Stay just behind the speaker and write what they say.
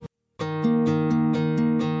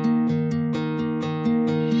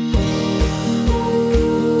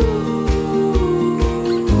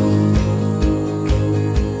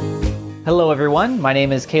My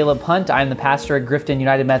name is Caleb Hunt. I'm the pastor at Grifton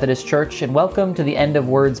United Methodist Church, and welcome to the End of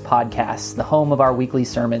Words podcast, the home of our weekly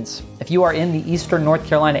sermons. If you are in the eastern North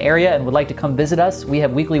Carolina area and would like to come visit us, we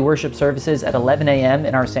have weekly worship services at 11 a.m.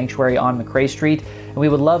 in our sanctuary on McRae Street, and we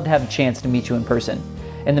would love to have a chance to meet you in person.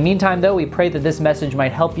 In the meantime, though, we pray that this message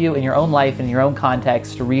might help you in your own life and in your own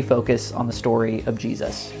context to refocus on the story of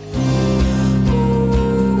Jesus.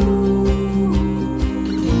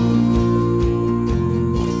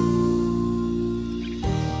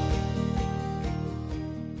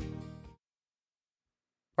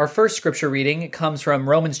 Our first scripture reading comes from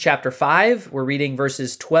Romans chapter 5. We're reading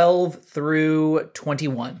verses 12 through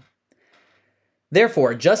 21.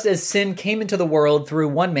 Therefore, just as sin came into the world through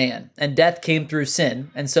one man, and death came through sin,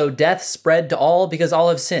 and so death spread to all because all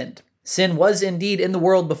have sinned. Sin was indeed in the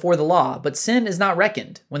world before the law, but sin is not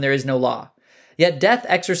reckoned when there is no law. Yet death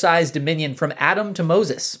exercised dominion from Adam to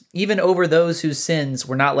Moses, even over those whose sins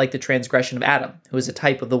were not like the transgression of Adam, who is a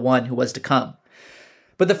type of the one who was to come.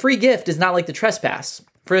 But the free gift is not like the trespass.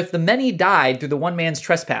 For if the many died through the one man's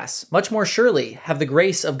trespass, much more surely have the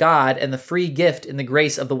grace of God and the free gift in the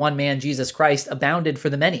grace of the one man Jesus Christ abounded for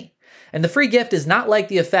the many. And the free gift is not like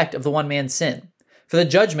the effect of the one man's sin. For the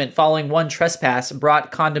judgment following one trespass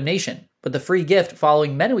brought condemnation, but the free gift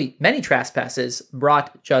following many trespasses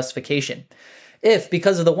brought justification. If,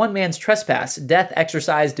 because of the one man's trespass, death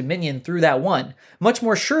exercised dominion through that one, much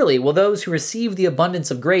more surely will those who receive the abundance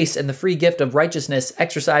of grace and the free gift of righteousness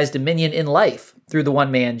exercise dominion in life through the one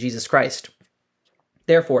man, Jesus Christ.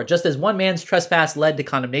 Therefore, just as one man's trespass led to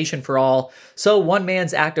condemnation for all, so one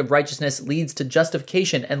man's act of righteousness leads to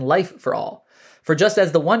justification and life for all. For just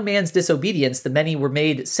as the one man's disobedience the many were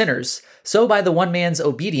made sinners, so by the one man's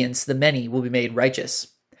obedience the many will be made righteous.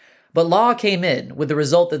 But law came in with the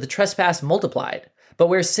result that the trespass multiplied. But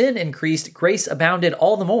where sin increased, grace abounded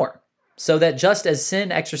all the more, so that just as sin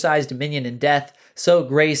exercised dominion in death, so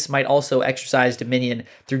grace might also exercise dominion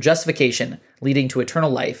through justification, leading to eternal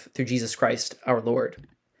life through Jesus Christ our Lord.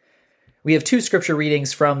 We have two scripture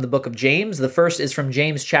readings from the book of James. The first is from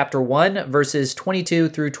James chapter 1, verses 22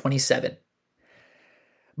 through 27.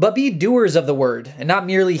 But be doers of the word, and not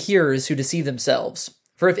merely hearers who deceive themselves.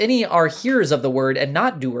 For if any are hearers of the word and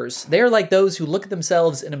not doers, they are like those who look at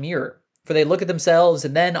themselves in a mirror. For they look at themselves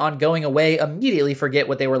and then on going away immediately forget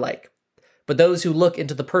what they were like. But those who look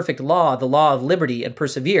into the perfect law, the law of liberty, and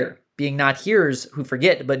persevere, being not hearers who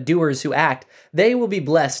forget, but doers who act, they will be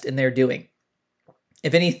blessed in their doing.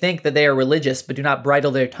 If any think that they are religious but do not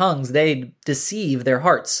bridle their tongues, they deceive their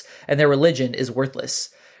hearts, and their religion is worthless.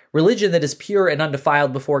 Religion that is pure and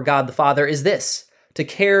undefiled before God the Father is this: to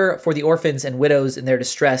care for the orphans and widows in their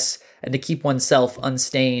distress, and to keep oneself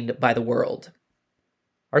unstained by the world.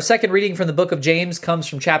 Our second reading from the book of James comes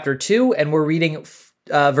from chapter 2, and we're reading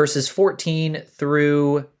verses 14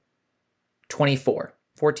 through 24.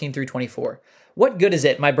 14 through 24. What good is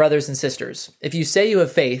it, my brothers and sisters, if you say you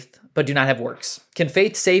have faith, but do not have works? Can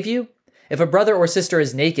faith save you? If a brother or sister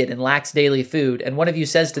is naked and lacks daily food, and one of you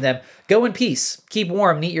says to them, "Go in peace, keep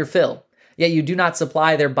warm and eat your fill," yet you do not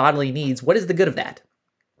supply their bodily needs, what is the good of that?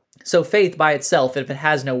 So faith by itself, if it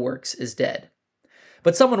has no works, is dead.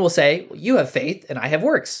 But someone will say, "You have faith, and I have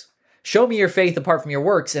works. Show me your faith apart from your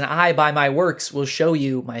works, and I by my works will show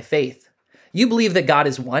you my faith. You believe that God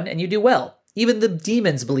is one, and you do well. Even the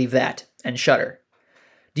demons believe that, and shudder.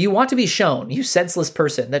 Do you want to be shown, you senseless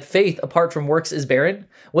person, that faith apart from works is barren?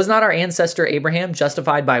 Was not our ancestor Abraham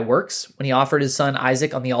justified by works when he offered his son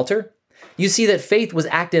Isaac on the altar? You see that faith was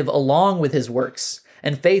active along with his works,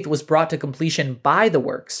 and faith was brought to completion by the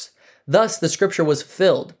works. Thus the scripture was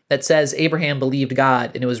fulfilled that says Abraham believed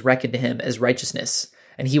God, and it was reckoned to him as righteousness,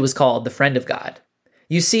 and he was called the friend of God.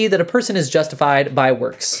 You see that a person is justified by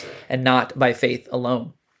works, and not by faith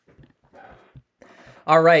alone."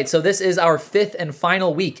 All right, so this is our fifth and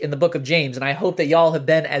final week in the book of James, and I hope that y'all have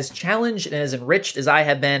been as challenged and as enriched as I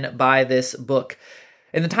have been by this book.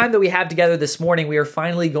 In the time that we have together this morning, we are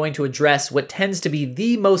finally going to address what tends to be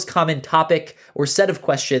the most common topic or set of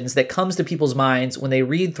questions that comes to people's minds when they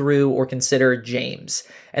read through or consider James,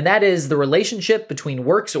 and that is the relationship between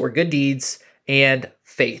works or good deeds and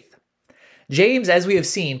faith. James, as we have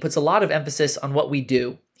seen, puts a lot of emphasis on what we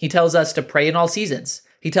do. He tells us to pray in all seasons.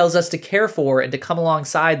 He tells us to care for and to come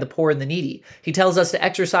alongside the poor and the needy. He tells us to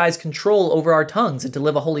exercise control over our tongues and to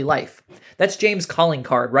live a holy life. That's James' calling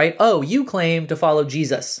card, right? Oh, you claim to follow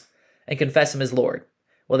Jesus and confess him as Lord.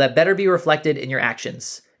 Well, that better be reflected in your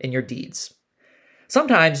actions, in your deeds.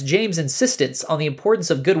 Sometimes James' insistence on the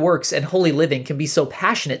importance of good works and holy living can be so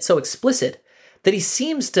passionate, so explicit, that he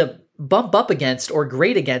seems to bump up against or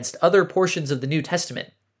grate against other portions of the New Testament.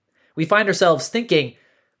 We find ourselves thinking,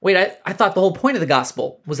 Wait, I thought the whole point of the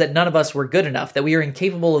gospel was that none of us were good enough, that we are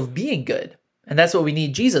incapable of being good. And that's what we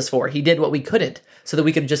need Jesus for. He did what we couldn't, so that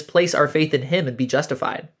we could just place our faith in him and be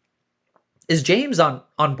justified. Is James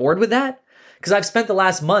on board with that? Because I've spent the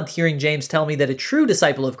last month hearing James tell me that a true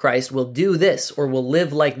disciple of Christ will do this or will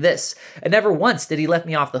live like this. And never once did he let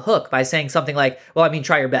me off the hook by saying something like, well, I mean,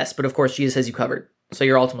 try your best, but of course Jesus has you covered, so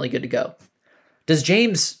you're ultimately good to go. Does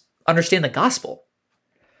James understand the gospel?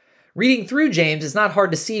 Reading through James, it's not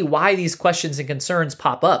hard to see why these questions and concerns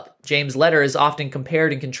pop up. James' letter is often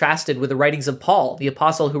compared and contrasted with the writings of Paul, the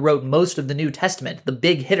apostle who wrote most of the New Testament, the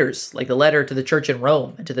big hitters, like the letter to the church in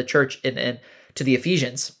Rome and to the church and to the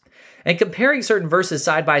Ephesians. And comparing certain verses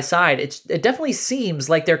side by side, it definitely seems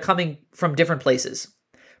like they're coming from different places.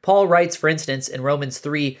 Paul writes, for instance, in Romans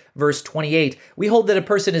 3, verse 28, we hold that a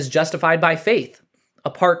person is justified by faith,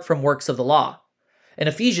 apart from works of the law. In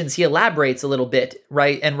Ephesians, he elaborates a little bit,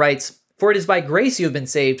 right, and writes, for it is by grace you have been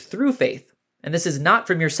saved through faith. And this is not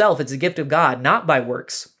from yourself, it's a gift of God, not by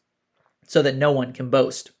works, so that no one can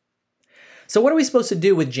boast. So what are we supposed to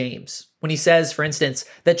do with James when he says, for instance,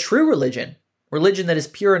 that true religion that is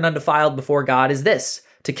pure and undefiled before God is this,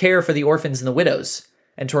 to care for the orphans and the widows,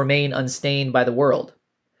 and to remain unstained by the world?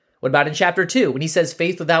 What about in chapter 2, when he says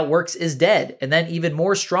faith without works is dead, and then even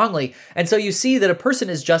more strongly, and so you see that a person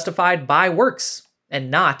is justified by works, and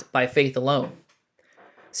not by faith alone.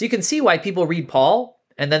 So you can see why people read Paul,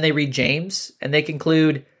 and then they read James, and they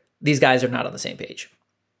conclude these guys are not on the same page.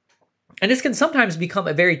 And this can sometimes become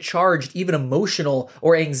a very charged, even emotional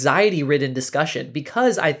or anxiety-ridden discussion,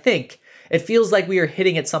 because I think it feels like we are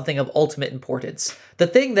hitting at something of ultimate importance. The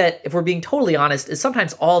thing that, if we're being totally honest, is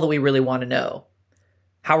sometimes all that we really want to know.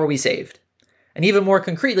 How are we saved? And even more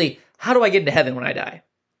concretely, how do I get into heaven when I die?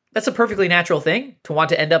 That's a perfectly natural thing, to want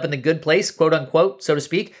to end up in the good place, quote unquote, so to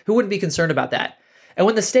speak. Who wouldn't be concerned about that? And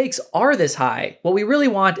when the stakes are this high, what we really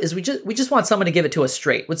want is we just want someone to give it to us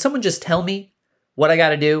straight. Would someone just tell me what I got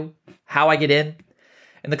to do, how I get in?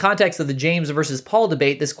 In the context of the James versus Paul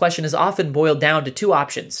debate, this question is often boiled down to two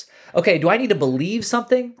options. Okay, do I need to believe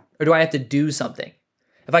something, or do I have to do something?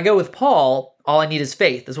 If I go with Paul, all I need is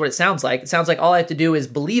faith. That's what it sounds like. It sounds like all I have to do is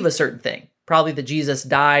believe a certain thing. Probably that Jesus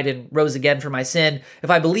died and rose again for my sin. If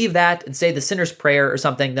I believe that and say the sinner's prayer or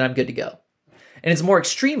something, then I'm good to go. In its more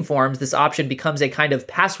extreme forms, this option becomes a kind of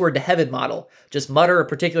password to heaven model. Just mutter a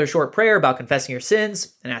particular short prayer about confessing your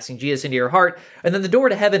sins and asking Jesus into your heart, and then the door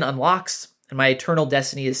to heaven unlocks, and my eternal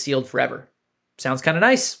destiny is sealed forever. Sounds kind of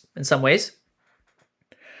nice in some ways.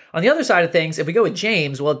 On the other side of things, if we go with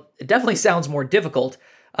James, well, it definitely sounds more difficult,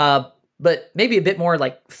 but maybe a bit more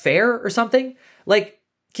like fair or something. Like,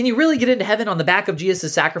 can you really get into heaven on the back of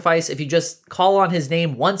Jesus' sacrifice if you just call on his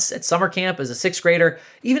name once at summer camp as a sixth grader,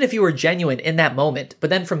 even if you were genuine in that moment, but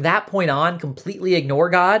then from that point on completely ignore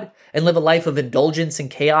God and live a life of indulgence and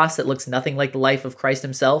chaos that looks nothing like the life of Christ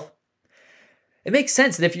himself? It makes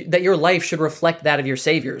sense that your life should reflect that of your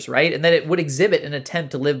Savior's, right? And that it would exhibit an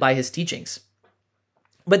attempt to live by his teachings.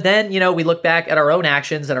 But then, we look back at our own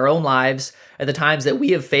actions and our own lives, at the times that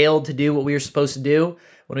we have failed to do what we were supposed to do,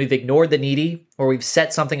 when we've ignored the needy, or we've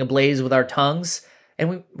set something ablaze with our tongues,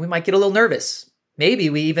 and we might get a little nervous. Maybe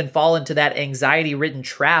we even fall into that anxiety-ridden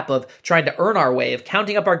trap of trying to earn our way, of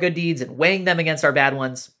counting up our good deeds and weighing them against our bad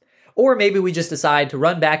ones. Or maybe we just decide to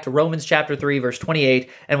run back to Romans chapter 3, verse 28,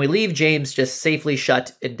 and we leave James just safely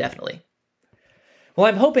shut indefinitely. Well,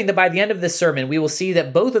 I'm hoping that by the end of this sermon, we will see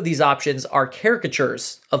that both of these options are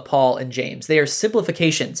caricatures of Paul and James. They are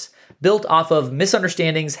simplifications built off of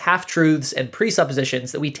misunderstandings, half-truths, and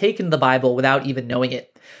presuppositions that we take into the Bible without even knowing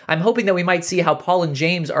it. I'm hoping that we might see how Paul and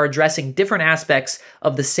James are addressing different aspects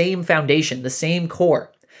of the same foundation, the same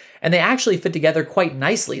core. And they actually fit together quite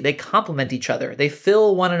nicely. They complement each other. They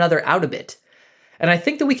fill one another out a bit. And I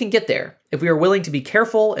think that we can get there if we are willing to be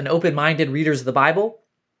careful and open-minded readers of the Bible,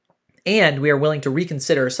 and we are willing to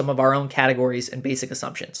reconsider some of our own categories and basic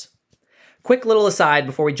assumptions. Quick little aside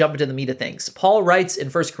before we jump into the meat of things. Paul writes in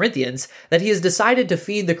 1 Corinthians that he has decided to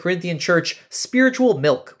feed the Corinthian church spiritual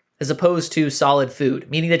milk as opposed to solid food,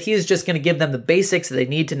 meaning that he is just going to give them the basics that they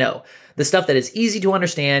need to know, the stuff that is easy to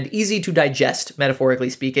understand, easy to digest, metaphorically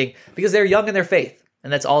speaking, because they're young in their faith,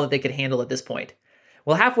 and that's all that they could handle at this point.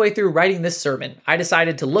 Well, halfway through writing this sermon, I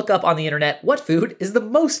decided to look up on the internet what food is the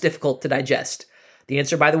most difficult to digest. The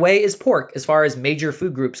answer, by the way, is pork as far as major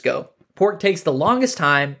food groups go. Pork takes the longest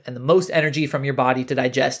time and the most energy from your body to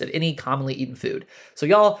digest of any commonly eaten food. So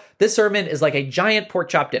y'all, this sermon is like a giant pork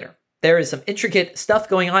chop dinner. There is some intricate stuff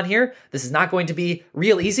going on here. This is not going to be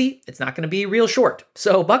real easy. It's not going to be real short.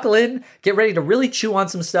 So buckle in, get ready to really chew on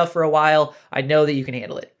some stuff for a while. I know that you can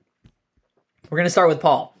handle it. We're going to start with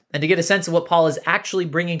Paul. And to get a sense of what Paul is actually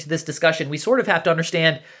bringing to this discussion, we sort of have to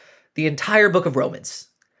understand the entire book of Romans.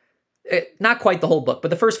 Not quite the whole book, but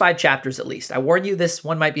the first 5 chapters at least. I warn you, this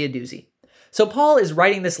one might be a doozy. So Paul is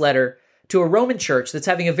writing this letter to a Roman church that's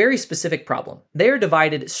having a very specific problem. They are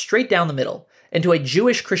divided straight down the middle into a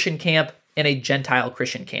Jewish Christian camp and a Gentile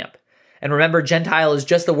Christian camp. And remember, Gentile is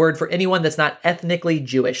just the word for anyone that's not ethnically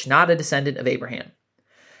Jewish, not a descendant of Abraham.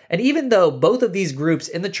 And even though both of these groups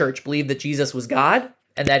in the church believe that Jesus was God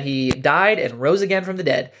and that he died and rose again from the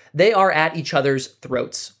dead, they are at each other's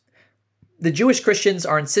throats. The Jewish Christians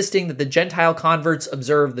are insisting that the Gentile converts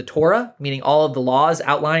observe the Torah, meaning all of the laws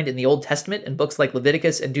outlined in the Old Testament in books like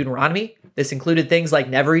Leviticus and Deuteronomy. This included things like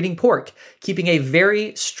never eating pork, keeping a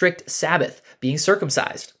very strict Sabbath, being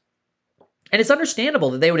circumcised. And it's understandable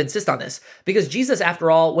that they would insist on this, because Jesus, after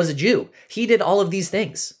all, was a Jew. He did all of these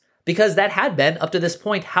things, because that had been, up to this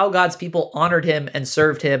point, how God's people honored him and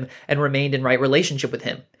served him and remained in right relationship with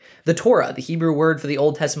him. The Torah, the Hebrew word for the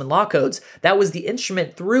Old Testament law codes, that was the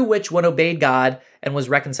instrument through which one obeyed God and was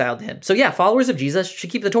reconciled to him. So yeah, followers of Jesus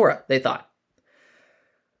should keep the Torah, they thought.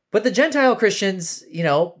 But the Gentile Christians,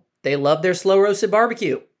 they loved their slow-roasted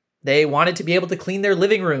barbecue. They wanted to be able to clean their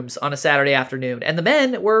living rooms on a Saturday afternoon, and the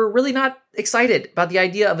men were really not excited about the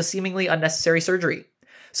idea of a seemingly unnecessary surgery.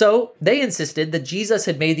 So they insisted that Jesus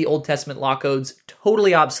had made the Old Testament law codes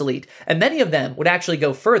totally obsolete, and many of them would actually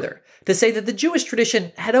go further to say that the Jewish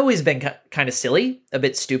tradition had always been kind of silly, a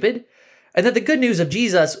bit stupid, and that the good news of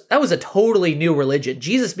Jesus, that was a totally new religion.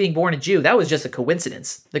 Jesus being born a Jew, that was just a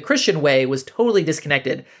coincidence. The Christian way was totally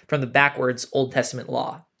disconnected from the backwards Old Testament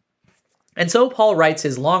law. And so Paul writes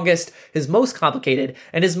his longest, his most complicated,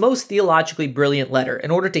 and his most theologically brilliant letter in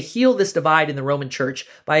order to heal this divide in the Roman church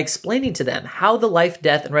by explaining to them how the life,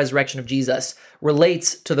 death, and resurrection of Jesus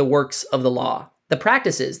relates to the works of the law, the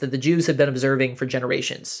practices that the Jews had been observing for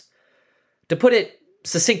generations. To put it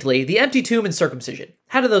succinctly, the empty tomb and circumcision,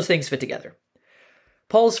 how do those things fit together?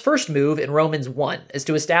 Paul's first move in Romans 1 is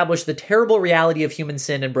to establish the terrible reality of human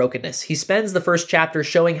sin and brokenness. He spends the first chapter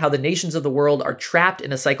showing how the nations of the world are trapped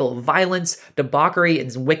in a cycle of violence, debauchery,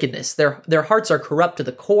 and wickedness. Their hearts are corrupt to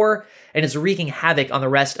the core, and it's wreaking havoc on the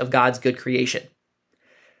rest of God's good creation.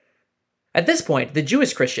 At this point, the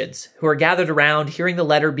Jewish Christians, who are gathered around hearing the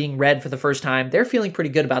letter being read for the first time, they're feeling pretty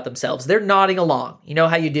good about themselves. They're nodding along. You know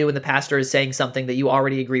how you do when the pastor is saying something that you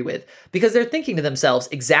already agree with, because they're thinking to themselves,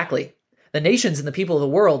 exactly. The nations and the people of the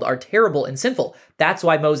world are terrible and sinful. That's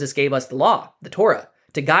why Moses gave us the law, the Torah,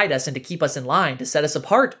 to guide us and to keep us in line, to set us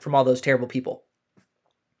apart from all those terrible people.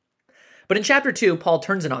 But in chapter 2, Paul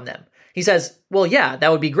turns it on them. He says, well, yeah, that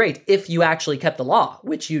would be great if you actually kept the law,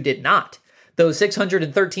 which you did not. Those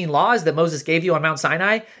 613 laws that Moses gave you on Mount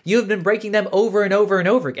Sinai, you have been breaking them over and over and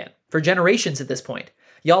over again for generations at this point.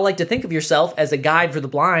 Y'all like to think of yourself as a guide for the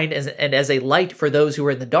blind and as a light for those who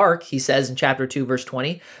are in the dark, he says in chapter 2, verse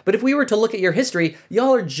 20. But if we were to look at your history,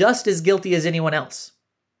 y'all are just as guilty as anyone else.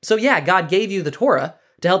 So yeah, God gave you the Torah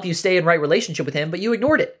to help you stay in right relationship with him, but you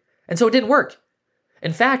ignored it. And so it didn't work.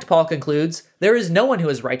 In fact, Paul concludes, there is no one who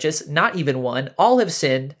is righteous, not even one. All have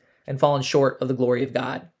sinned and fallen short of the glory of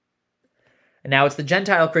God. And now it's the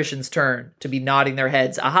Gentile Christians' turn to be nodding their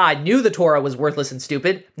heads. Aha, I knew the Torah was worthless and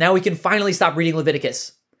stupid. Now we can finally stop reading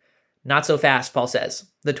Leviticus. Not so fast, Paul says.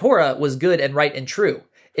 The Torah was good and right and true,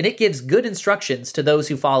 and it gives good instructions to those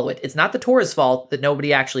who follow it. It's not the Torah's fault that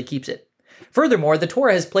nobody actually keeps it. Furthermore, the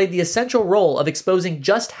Torah has played the essential role of exposing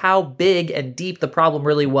just how big and deep the problem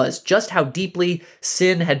really was, just how deeply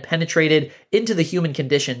sin had penetrated into the human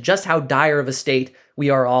condition, just how dire of a state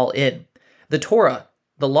we are all in. The Torah,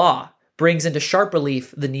 the law, brings into sharp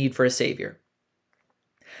relief the need for a savior.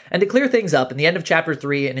 And to clear things up, in the end of chapter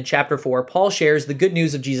 3 and in chapter 4, Paul shares the good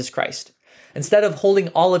news of Jesus Christ. Instead of holding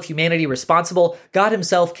all of humanity responsible, God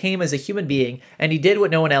himself came as a human being, and he did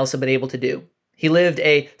what no one else had been able to do. He lived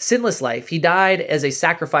a sinless life. He died as a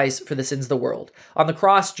sacrifice for the sins of the world. On the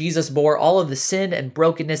cross, Jesus bore all of the sin and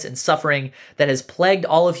brokenness and suffering that has plagued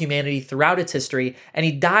all of humanity throughout its history, and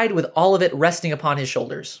he died with all of it resting upon his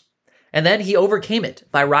shoulders. And then he overcame it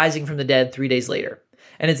by rising from the dead 3 days later.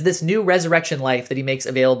 And it's this new resurrection life that he makes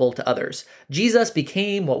available to others. Jesus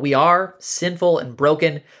became what we are, sinful and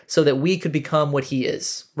broken, so that we could become what he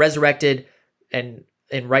is, resurrected and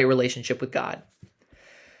in right relationship with God.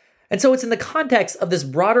 And so it's in the context of this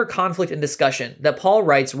broader conflict and discussion that Paul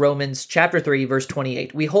writes Romans chapter 3, verse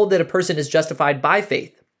 28. We hold that a person is justified by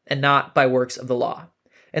faith and not by works of the law.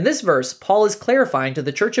 In this verse, Paul is clarifying to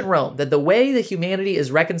the church in Rome that the way that humanity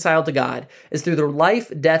is reconciled to God is through the life,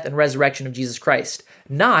 death, and resurrection of Jesus Christ,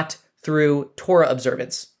 not through Torah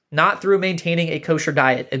observance, not through maintaining a kosher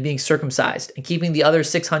diet and being circumcised and keeping the other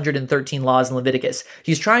 613 laws in Leviticus.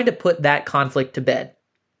 He's trying to put that conflict to bed.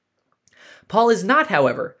 Paul is not,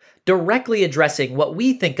 however, directly addressing what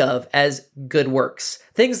we think of as good works,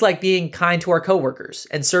 things like being kind to our coworkers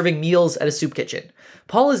and serving meals at a soup kitchen.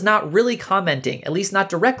 Paul is not really commenting, at least not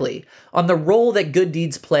directly, on the role that good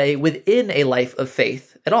deeds play within a life of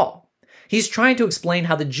faith at all. He's trying to explain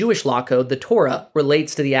how the Jewish law code, the Torah,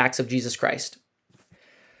 relates to the acts of Jesus Christ.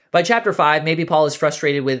 By chapter 5, maybe Paul is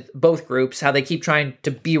frustrated with both groups, how they keep trying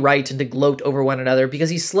to be right and to gloat over one another, because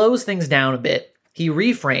he slows things down a bit, he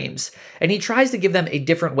reframes, and he tries to give them a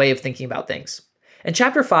different way of thinking about things. In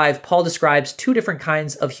chapter 5, Paul describes two different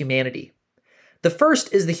kinds of humanity. The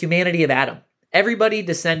first is the humanity of Adam. Everybody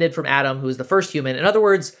descended from Adam, who was the first human. In other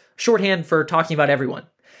words, shorthand for talking about everyone.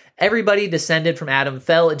 Everybody descended from Adam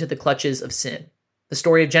fell into the clutches of sin. The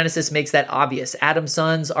story of Genesis makes that obvious. Adam's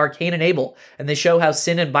sons are Cain and Abel, and they show how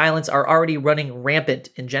sin and violence are already running rampant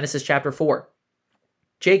in Genesis chapter 4.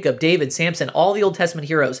 Jacob, David, Samson, all the Old Testament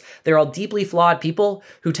heroes, they're all deeply flawed people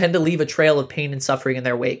who tend to leave a trail of pain and suffering in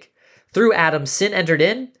their wake. Through Adam, sin entered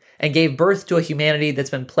in and gave birth to a humanity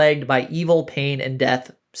that's been plagued by evil, pain, and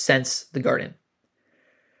death since the garden.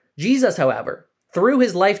 Jesus, however, through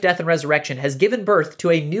his life, death, and resurrection, has given birth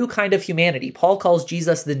to a new kind of humanity. Paul calls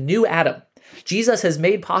Jesus the new Adam. Jesus has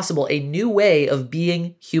made possible a new way of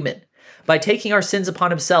being human. By taking our sins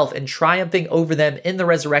upon himself and triumphing over them in the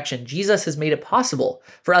resurrection, Jesus has made it possible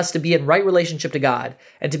for us to be in right relationship to God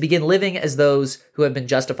and to begin living as those who have been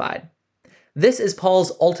justified. This is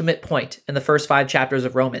Paul's ultimate point in the first 5 chapters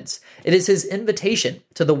of Romans. It is his invitation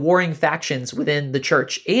to the warring factions within the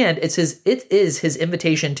church, and it is his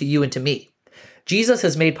invitation to you and to me. Jesus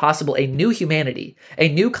has made possible a new humanity, a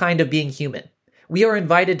new kind of being human. We are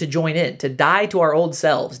invited to join in, to die to our old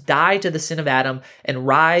selves, die to the sin of Adam, and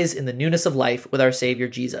rise in the newness of life with our Savior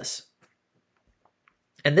Jesus.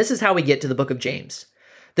 And this is how we get to the book of James.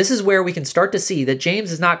 This is where we can start to see that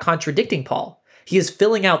James is not contradicting Paul. He is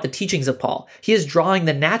filling out the teachings of Paul. He is drawing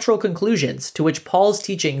the natural conclusions to which Paul's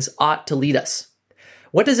teachings ought to lead us.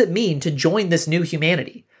 What does it mean to join this new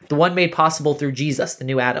humanity, the one made possible through Jesus, the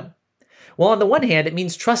new Adam? Well, on the one hand, it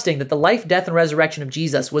means trusting that the life, death, and resurrection of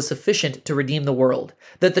Jesus was sufficient to redeem the world,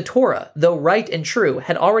 that the Torah, though right and true,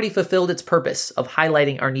 had already fulfilled its purpose of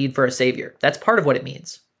highlighting our need for a Savior. That's part of what it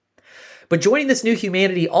means. But joining this new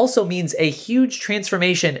humanity also means a huge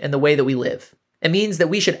transformation in the way that we live. It means that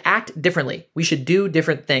we should act differently. We should do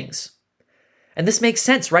different things. And this makes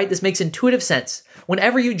sense, right? This makes intuitive sense.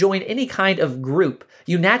 Whenever you join any kind of group,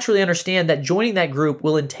 you naturally understand that joining that group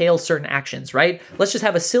will entail certain actions, right? Let's just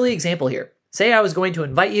have a silly example here. Say I was going to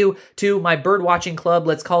invite you to my bird watching club.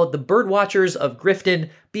 Let's call it the Bird Watchers of Grifton,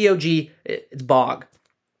 BOG, it's Bog.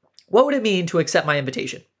 What would it mean to accept my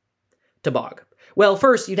invitation to Bog? Well,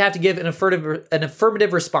 first, you'd have to give an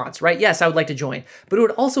affirmative response, right? Yes, I would like to join. But it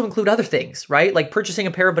would also include other things, right? Like purchasing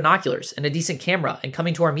a pair of binoculars and a decent camera and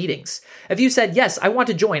coming to our meetings. If you said, yes, I want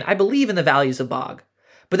to join, I believe in the values of Bog,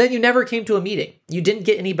 but then you never came to a meeting, you didn't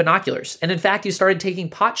get any binoculars, and in fact, you started taking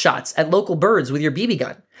pot shots at local birds with your BB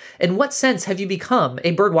gun. In what sense have you become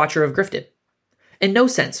a bird watcher of Grifton? In no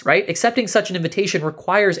sense, right? Accepting such an invitation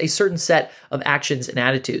requires a certain set of actions and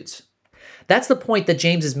attitudes. That's the point that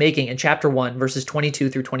James is making in chapter 1, verses 22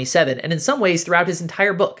 through 27, and in some ways throughout his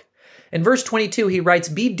entire book. In verse 22, he writes,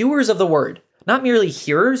 "Be doers of the word, not merely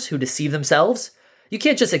hearers who deceive themselves." You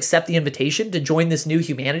can't just accept the invitation to join this new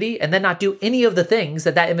humanity and then not do any of the things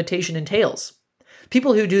that invitation entails.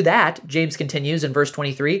 People who do that, James continues in verse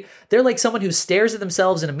 23, they're like someone who stares at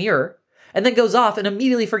themselves in a mirror and then goes off and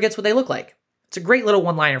immediately forgets what they look like. It's a great little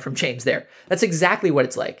one-liner from James there. That's exactly what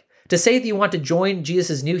it's like. To say that you want to join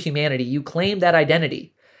Jesus' new humanity, you claim that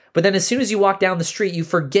identity. But then as soon as you walk down the street, you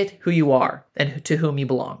forget who you are and to whom you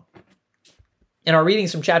belong. In our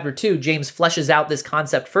readings from chapter 2, James fleshes out this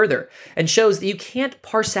concept further and shows that you can't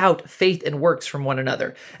parse out faith and works from one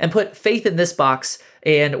another and put faith in this box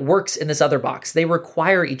and works in this other box. They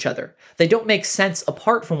require each other. They don't make sense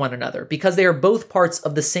apart from one another because they are both parts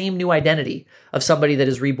of the same new identity of somebody that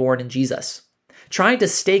is reborn in Jesus. Trying to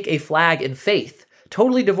stake a flag in faith,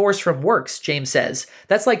 totally divorced from works, James says,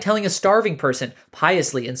 that's like telling a starving person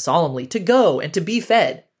piously and solemnly to go and to be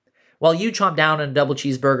fed, while you chomp down on a double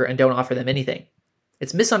cheeseburger and don't offer them anything.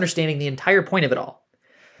 It's misunderstanding the entire point of it all.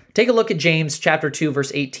 Take a look at James chapter 2,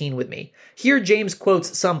 verse 18 with me. Here, James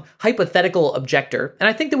quotes some hypothetical objector, and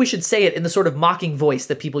I think that we should say it in the sort of mocking voice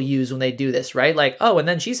that people use when they do this, right? Like, oh, and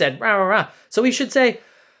then she said, rah, rah, rah. So we should say,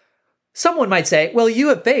 someone might say, well, you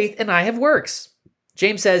have faith and I have works.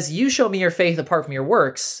 James says, "You show me your faith apart from your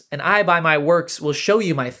works, and I by my works will show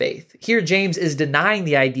you my faith." Here, James is denying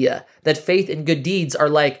the idea that faith and good deeds are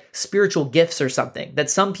like spiritual gifts or something, that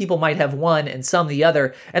some people might have one and some the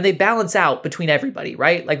other, and they balance out between everybody,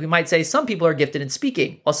 right? Like we might say some people are gifted in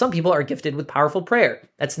speaking, while some people are gifted with powerful prayer.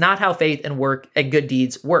 That's not how faith and work and good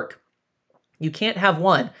deeds work. You can't have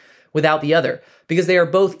one without the other, because they are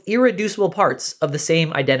both irreducible parts of the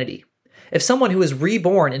same identity. If someone who is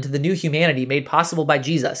reborn into the new humanity made possible by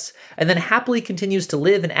Jesus, and then happily continues to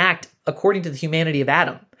live and act according to the humanity of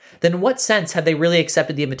Adam, then in what sense have they really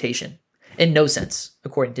accepted the invitation? In no sense,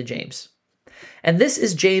 according to James. And this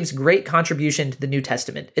is James' great contribution to the New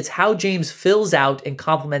Testament. It's how James fills out and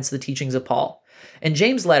complements the teachings of Paul. In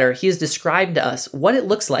James' letter, he has described to us what it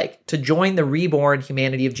looks like to join the reborn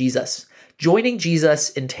humanity of Jesus. Joining Jesus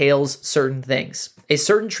entails certain things, a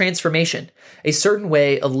certain transformation, a certain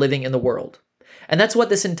way of living in the world. And that's what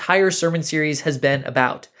this entire sermon series has been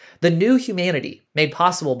about. The new humanity made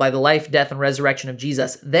possible by the life, death, and resurrection of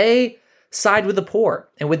Jesus, they side with the poor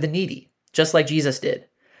and with the needy, just like Jesus did.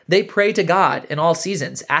 They pray to God in all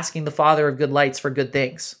seasons, asking the Father of good lights for good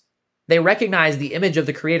things. They recognize the image of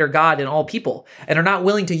the Creator God in all people and are not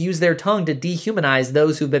willing to use their tongue to dehumanize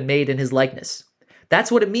those who've been made in his likeness. That's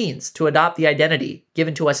what it means to adopt the identity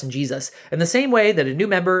given to us in Jesus, in the same way that a new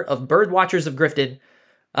member of Bird Watchers of Grifton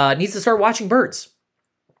needs to start watching birds.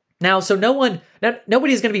 Now,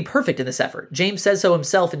 nobody is going to be perfect in this effort. James says so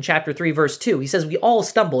himself in chapter 3, verse 2. He says we all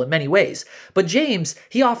stumble in many ways. But James,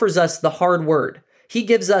 he offers us the hard word. He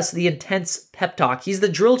gives us the intense pep talk. He's the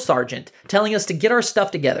drill sergeant telling us to get our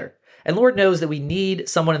stuff together. And Lord knows that we need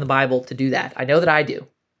someone in the Bible to do that. I know that I do.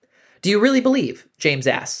 Do you really believe, James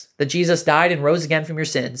asks, that Jesus died and rose again from your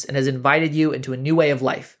sins and has invited you into a new way of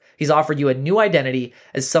life? He's offered you a new identity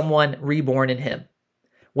as someone reborn in him.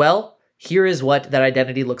 Well, here is what that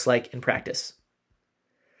identity looks like in practice.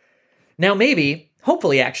 Now maybe,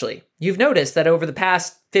 hopefully actually, you've noticed that over the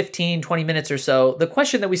past 15, 20 minutes or so, the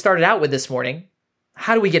question that we started out with this morning,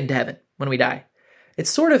 how do we get into heaven when we die? It's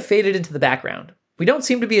sort of faded into the background. We don't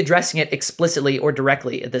seem to be addressing it explicitly or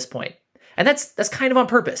directly at this point. And that's kind of on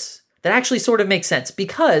purpose. That actually sort of makes sense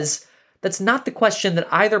because that's not the question that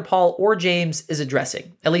either Paul or James is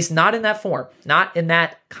addressing, at least not in that form, not in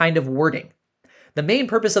that kind of wording. The main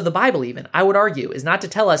purpose of the Bible even, I would argue, is not to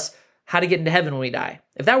tell us how to get into heaven when we die.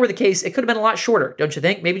 If that were the case, it could have been a lot shorter, don't you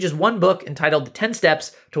think? Maybe just one book entitled The 10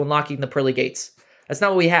 Steps to Unlocking the Pearly Gates. That's not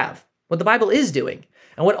what we have. What the Bible is doing,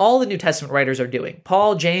 and what all the New Testament writers are doing,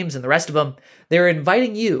 Paul, James, and the rest of them, they're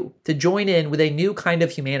inviting you to join in with a new kind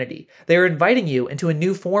of humanity. They're inviting you into a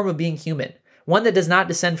new form of being human, one that does not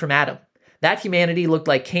descend from Adam. That humanity looked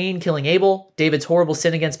like Cain killing Abel, David's horrible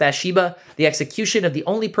sin against Bathsheba, the execution of the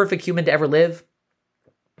only perfect human to ever live,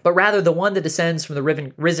 but rather the one that descends from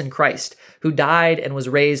the risen Christ, who died and was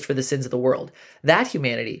raised for the sins of the world. That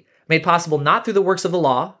humanity, made possible not through the works of the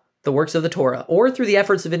law, the works of the Torah, or through the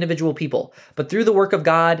efforts of individual people, but through the work of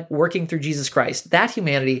God working through Jesus Christ. That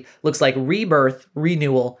humanity looks like rebirth,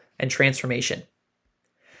 renewal, and transformation.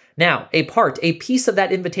 Now, a piece of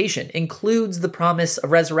that invitation includes the promise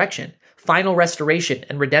of resurrection, final restoration,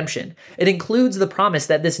 and redemption. It includes the promise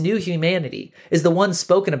that this new humanity is the one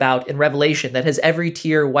spoken about in Revelation that has every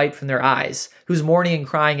tear wiped from their eyes, whose mourning and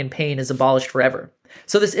crying and pain is abolished forever.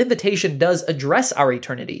 So this invitation does address our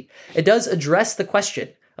eternity. It does address the question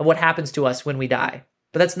of what happens to us when we die.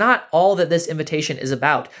 But that's not all that this invitation is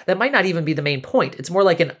about. That might not even be the main point. It's more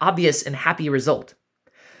like an obvious and happy result.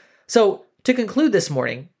 So to conclude this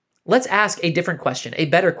morning, let's ask a different question, a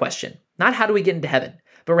better question. Not how do we get into heaven,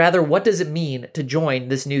 but rather what does it mean to join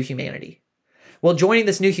this new humanity? Well, joining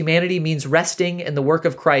this new humanity means resting in the work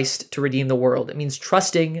of Christ to redeem the world. It means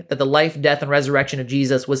trusting that the life, death, and resurrection of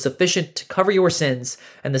Jesus was sufficient to cover your sins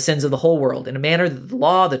and the sins of the whole world in a manner that the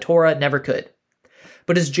law, the Torah, never could.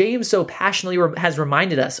 But as James so passionately has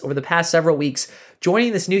reminded us over the past several weeks,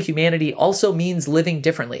 joining this new humanity also means living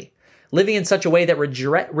differently, living in such a way that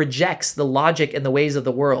rejects the logic and the ways of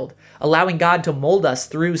the world, allowing God to mold us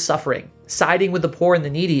through suffering, siding with the poor and the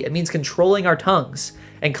needy. It means controlling our tongues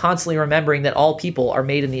and constantly remembering that all people are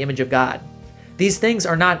made in the image of God. These things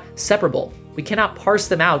are not separable. We cannot parse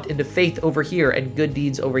them out into faith over here and good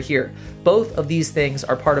deeds over here. Both of these things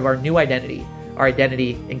are part of our new identity, our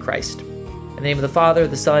identity in Christ. In the name of the Father,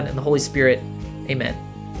 the Son, and the Holy Spirit, amen.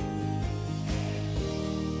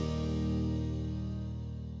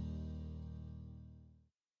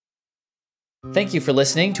 Thank you for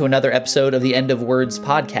listening to another episode of the End of Words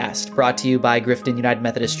podcast, brought to you by Grifton United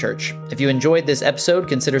Methodist Church. If you enjoyed this episode,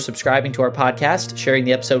 consider subscribing to our podcast, sharing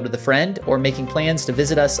the episode with a friend, or making plans to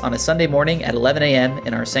visit us on a Sunday morning at 11 a.m.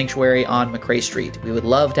 in our sanctuary on McRae Street. We would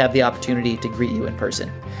love to have the opportunity to greet you in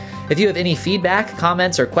person. If you have any feedback,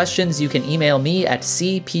 comments, or questions, you can email me at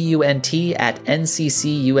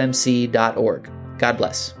cpunt@nccumc.org. God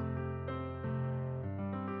bless.